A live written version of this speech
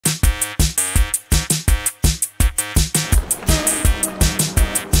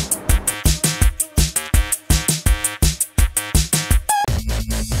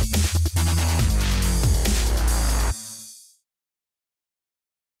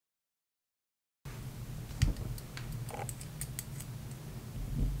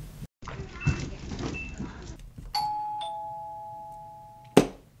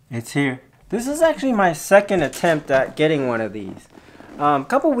It's here. This is actually my second attempt at getting one of these. A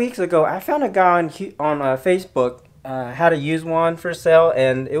couple weeks ago, I found a guy on Facebook had a used one for sale,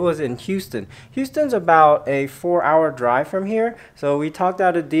 and it was in Houston. Houston's about a 4-hour drive from here, so we talked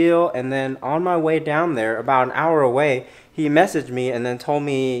out a deal, and then on my way down there, about an hour away, he messaged me and then told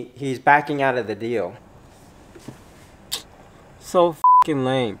me he's backing out of the deal. So f***ing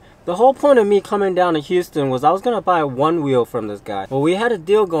lame. The whole point of me coming down to Houston was I was gonna buy a Onewheel from this guy. Well, we had a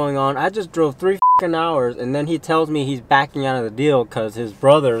deal going on. I just drove 3 f***ing hours, and then he tells me he's backing out of the deal because his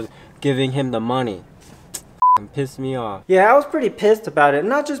brother's giving him the money. F***ing pissed me off. Yeah, I was pretty pissed about it.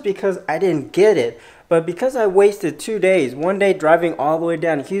 Not just because I didn't get it, but because I wasted 2 days. One day driving all the way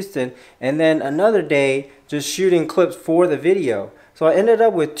down to Houston, and then another day just shooting clips for the video. So I ended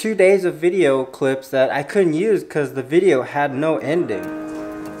up with 2 days of video clips that I couldn't use because the video had no ending.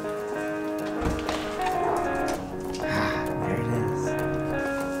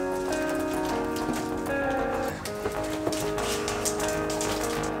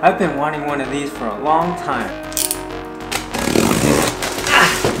 I've been wanting one of these for a long time.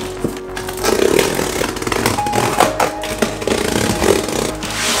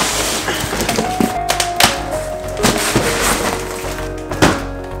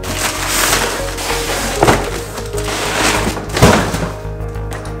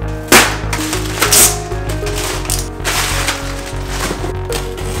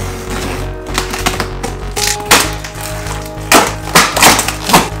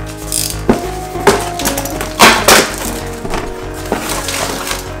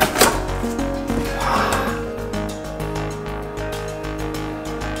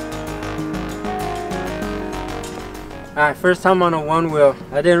 Alright, first time on a Onewheel.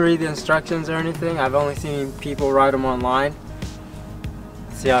 I didn't read the instructions or anything. I've only seen people ride them online.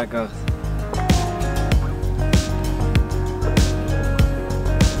 Let's see how it goes.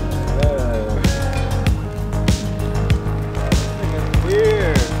 It's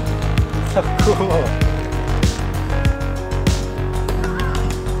weird. It's so cool.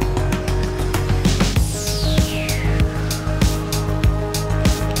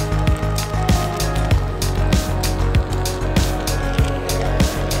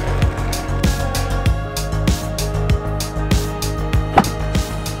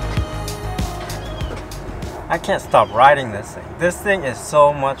 I can't stop riding this thing. This thing is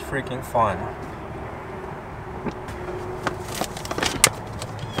so much freaking fun.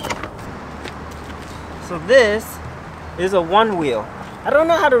 So this is a Onewheel. I don't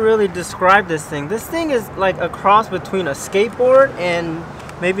know how to really describe this thing. This thing is like a cross between a skateboard and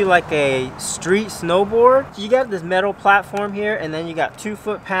maybe like a street snowboard. You got this metal platform here, and then you got 2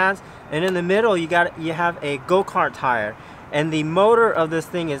 foot pads, and in the middle you have a go-kart tire. And the motor of this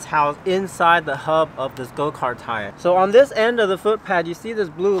thing is housed inside the hub of this go-kart tire. So on this end of the foot pad, you see this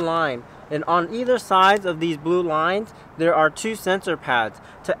blue line. And on either sides of these blue lines, there are 2 sensor pads.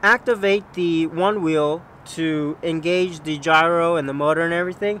 To activate the Onewheel to engage the gyro and the motor and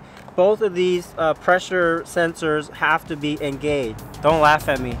everything, both of these pressure sensors have to be engaged. Don't laugh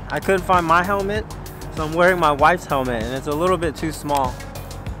at me. I couldn't find my helmet, so I'm wearing my wife's helmet, and it's a little bit too small.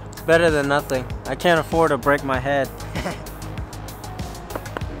 It's better than nothing. I can't afford to break my head.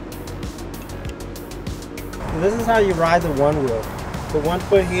 This is how you ride the Onewheel. Put 1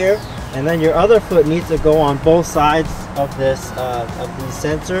 foot here, and then your other foot needs to go on both sides of this of these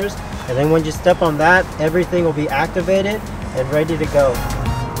sensors. And then when you step on that, everything will be activated and ready to go.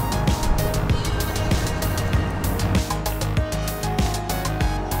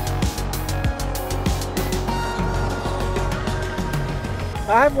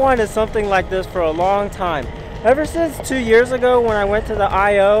 I've wanted something like this for a long time. Ever since 2 years ago when I went to the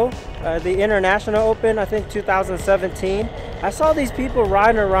I.O., the International Open, I think 2017, I saw these people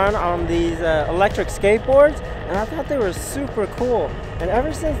riding around on these electric skateboards, and I thought they were super cool. And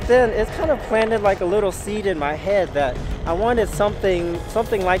ever since then, it's kind of planted like a little seed in my head that I wanted something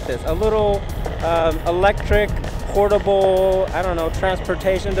like this, a little electric, portable, I don't know,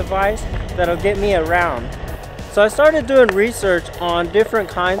 transportation device that'll get me around. So I started doing research on different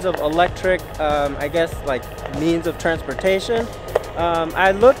kinds of electric, I guess, like means of transportation.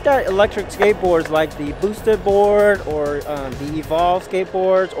 I looked at electric skateboards like the boosted board or the Evolve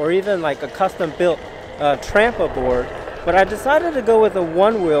skateboards, or even like a custom built Trampa board. But I decided to go with a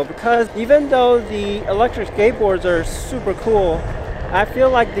Onewheel because even though the electric skateboards are super cool, I feel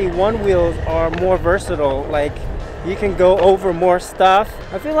like the Onewheels are more versatile. Like, you can go over more stuff.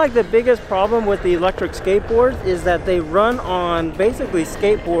 I feel like the biggest problem with the electric skateboards is that they run on basically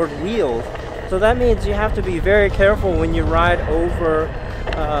skateboard wheels. So that means you have to be very careful when you ride over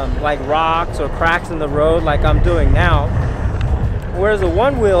like rocks or cracks in the road like I'm doing now. Whereas a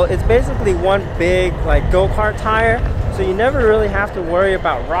one wheel, it's basically one big like go-kart tire, so you never really have to worry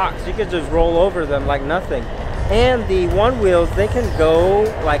about rocks. You could just roll over them like nothing. And the one wheels, they can go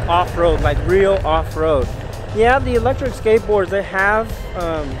like off-road, like real off-road. Yeah, the electric skateboards, they have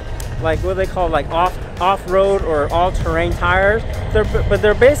like what they call like off-road or all-terrain tires. But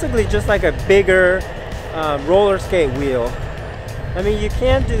they're basically just like a bigger roller skate wheel. I mean, you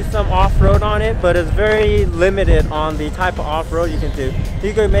can do some off-road on it, but it's very limited on the type of off-road you can do.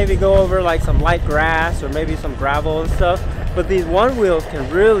 You could maybe go over like some light grass or maybe some gravel and stuff, but these one wheels can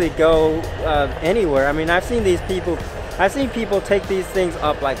really go anywhere. I mean, I've seen people take these things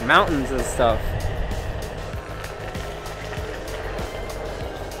up like mountains and stuff.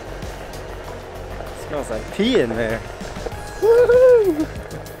 It smells like pee in there. Woohoo!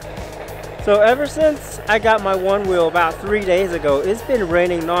 So ever since I got my one wheel about 3 days ago, it's been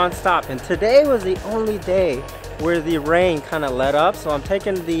raining non-stop, and today was the only day where the rain kind of let up. So I'm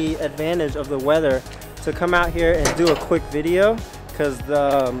taking the advantage of the weather to come out here and do a quick video, because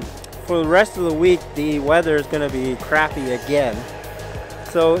for the rest of the week the weather is going to be crappy again.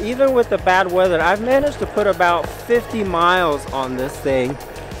 So even with the bad weather, I've managed to put about 50 miles on this thing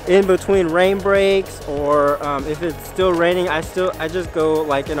in between rain breaks, or if it's still raining, I just go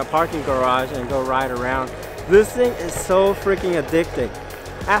like in a parking garage and go ride around. This thing is so freaking addicting.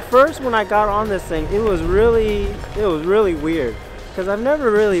 At first when I got on this thing, it was really weird, because I've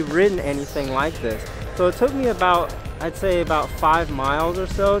never really ridden anything like this. So it took me about, I'd say about 5 miles or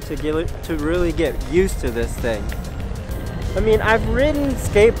so to really get used to this thing. I mean, I've ridden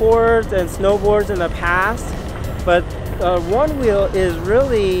skateboards and snowboards in the past, but one wheel is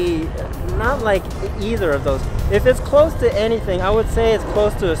really not like either of those. If it's close to anything, I would say it's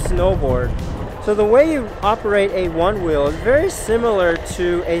close to a snowboard. So the way you operate a one wheel is very similar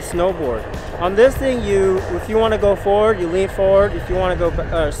to a snowboard. On this thing, if you want to go forward, you lean forward. If you want to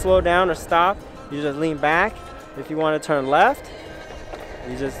go slow down or stop, you just lean back. If you want to turn left,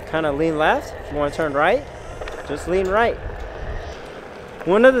 you just kind of lean left. If you want to turn right, just lean right.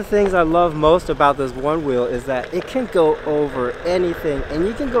 One of the things I love most about this one wheel is that it can go over anything, and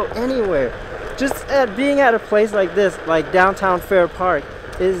you can go anywhere. Just being at a place like this, like downtown Fair Park,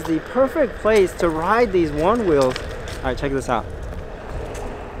 is the perfect place to ride these one wheels. All right, check this out.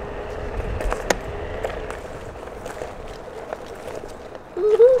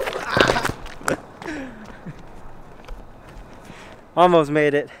 Almost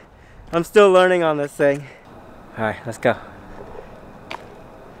made it. I'm still learning on this thing. All right, let's go.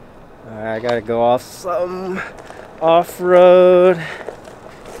 Alright, I gotta go off some off-road.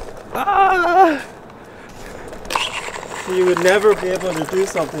 Ah! You would never be able to do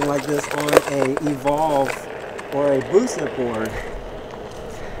something like this on a Evolve or a boosted board.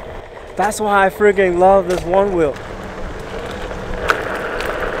 That's why I freaking love this one wheel.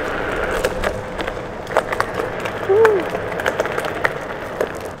 Woo.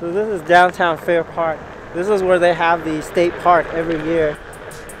 So this is downtown Fair Park. This is where they have the state park every year.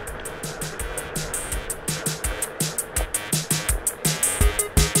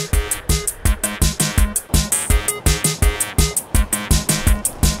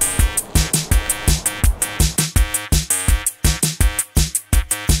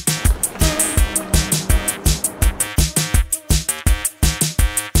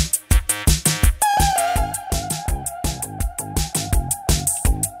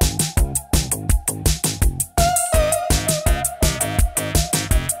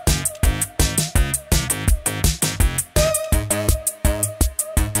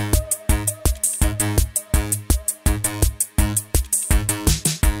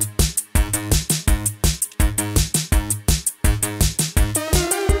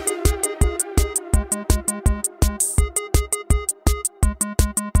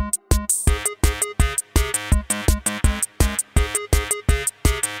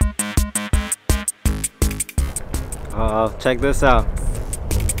 Check this out.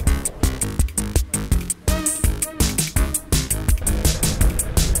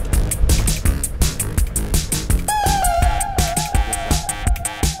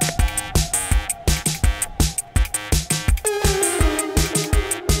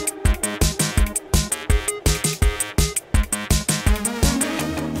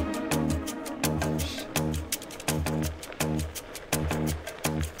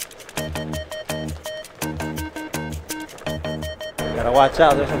 Gotta watch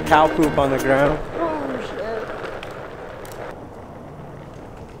out, there's some cow poop on the ground. Oh shit.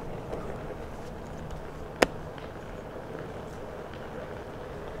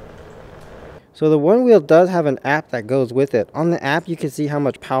 So the Onewheel does have an app that goes with it. On the app, you can see how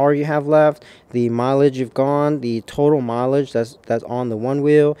much power you have left, the mileage you've gone, the total mileage that's on the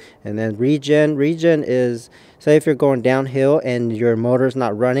Onewheel, and then regen. Regen is, say if you're going downhill and your motor's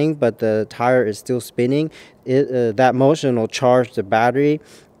not running, but the tire is still spinning, that motion will charge the battery.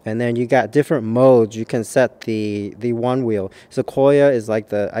 And then you got different modes you can set the Onewheel. Sequoia is like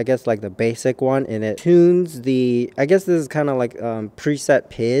the, I guess, like the basic one, and it tunes the, I guess this is kind of like preset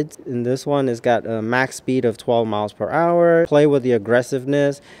PIDs. And this one has got a max speed of 12 miles per hour. Play with the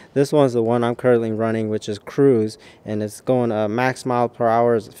aggressiveness. This one's the one I'm currently running, which is cruise, and it's going max mile per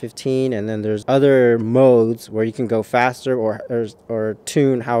hour is 15. And then there's other modes where you can go faster or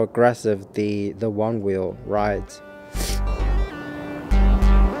tune how aggressive the Onewheel rides.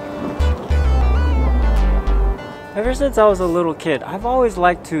 Ever since I was a little kid, I've always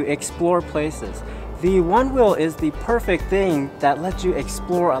liked to explore places. The Onewheel is the perfect thing that lets you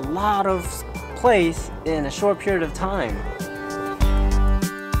explore a lot of place in a short period of time.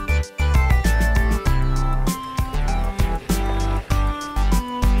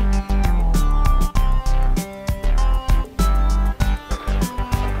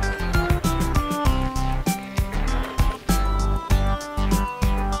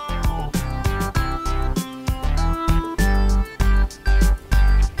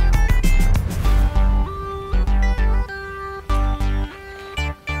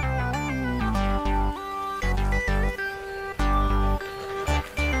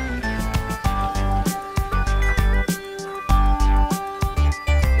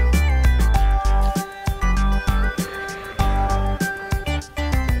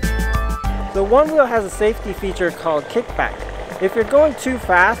 The Onewheel has a safety feature called kickback. If you're going too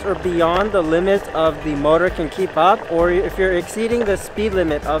fast or beyond the limits of the motor can keep up, or if you're exceeding the speed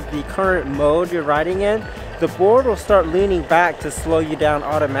limit of the current mode you're riding in, the board will start leaning back to slow you down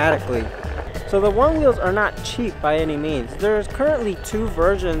automatically. So the Onewheels are not cheap by any means. There's currently two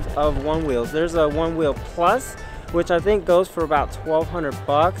versions of Onewheels. There's a Onewheel Plus, which I think goes for about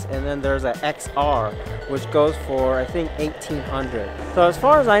 $1,200 and then there's a XR, which goes for I think $1,800. So as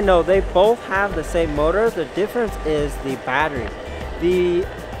far as I know, they both have the same motor. The difference is the battery. The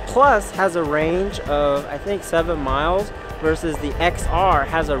Plus has a range of I think 7 miles versus the XR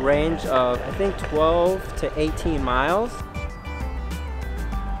has a range of I think 12 to 18 miles.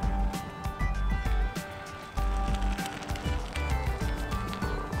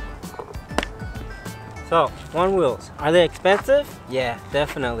 So, Onewheels, are they expensive? Yeah,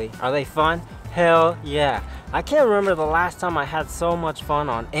 definitely. Are they fun? Hell yeah. I can't remember the last time I had so much fun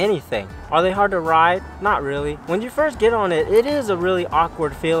on anything. Are they hard to ride? Not really. When you first get on it, it is a really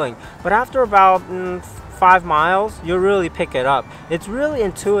awkward feeling. But after about 5 miles, you'll really pick it up. It's really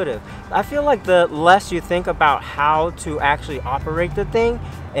intuitive. I feel like the less you think about how to actually operate the thing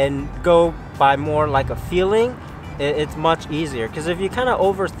and go by more like a feeling, it's much easier. Because if you kind of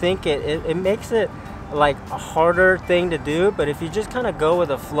overthink it, it makes it like a harder thing to do. But if you just kind of go with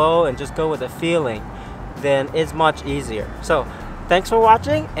the flow and just go with the feeling, then it's much easier. So thanks for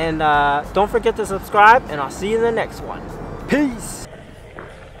watching, and don't forget to subscribe, and I'll see you in the next one. Peace.